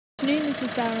afternoon, this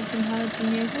is Dara from Herds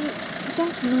and Yeovil. This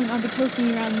afternoon I'll be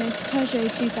talking around this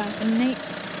Peugeot 2008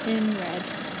 in red.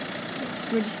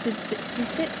 It's registered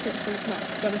 66, so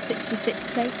it's got a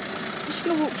 66 plate. I'm just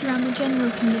going to walk you around the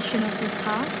general condition of the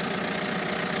car.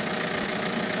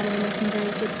 It's all looking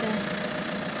very good there.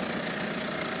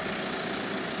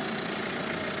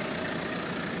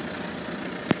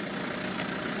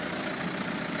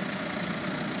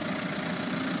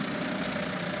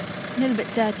 A little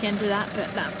bit dirty under that, but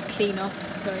that will clean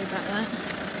off, sorry about that.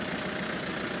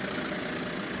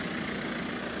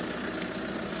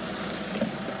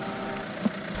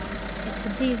 It's a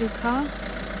diesel car,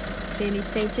 clearly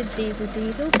stated,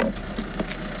 diesel.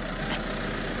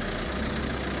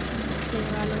 Clear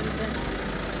alloy bit.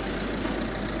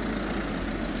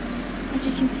 As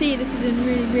you can see, this is in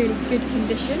really good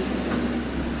condition.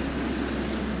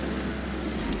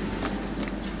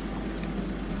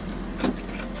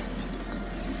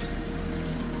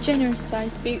 Generous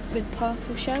sized boot with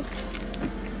parcel shelf,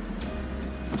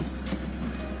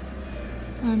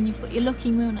 and you've got your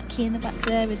locking wheel nut key in the back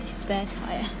there with your spare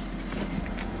tyre.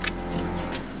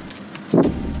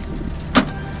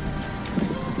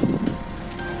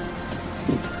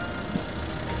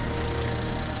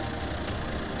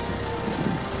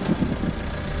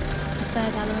 The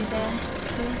third alloy there,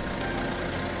 clear.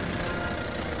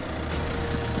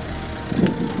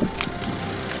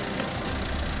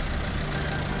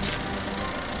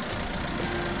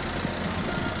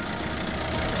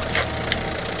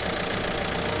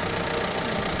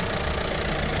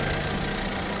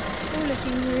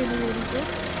 Looking really good.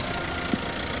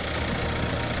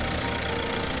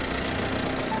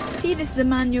 See, this is a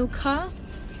manual car.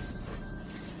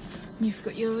 You've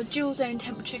got your dual zone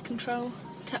temperature control,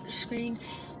 touch screen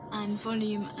and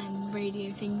volume and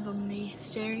radio things on the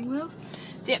steering wheel.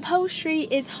 The upholstery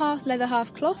is half leather,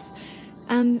 half cloth,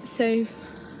 so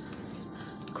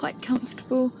quite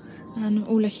comfortable and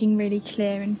all looking really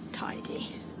clear and tidy.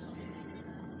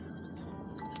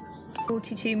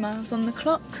 42 miles on the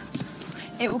clock.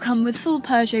 It will come with full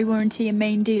Peugeot warranty and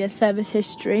main dealer service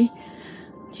history.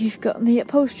 You've got the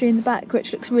upholstery in the back,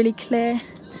 which looks really clear,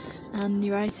 and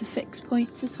your ISOFIX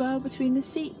points as well between the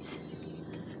seats.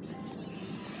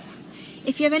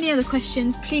 If you have any other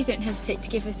questions, please don't hesitate to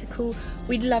give us a call.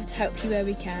 We'd love to help you where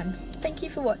we can. Thank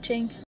you for watching.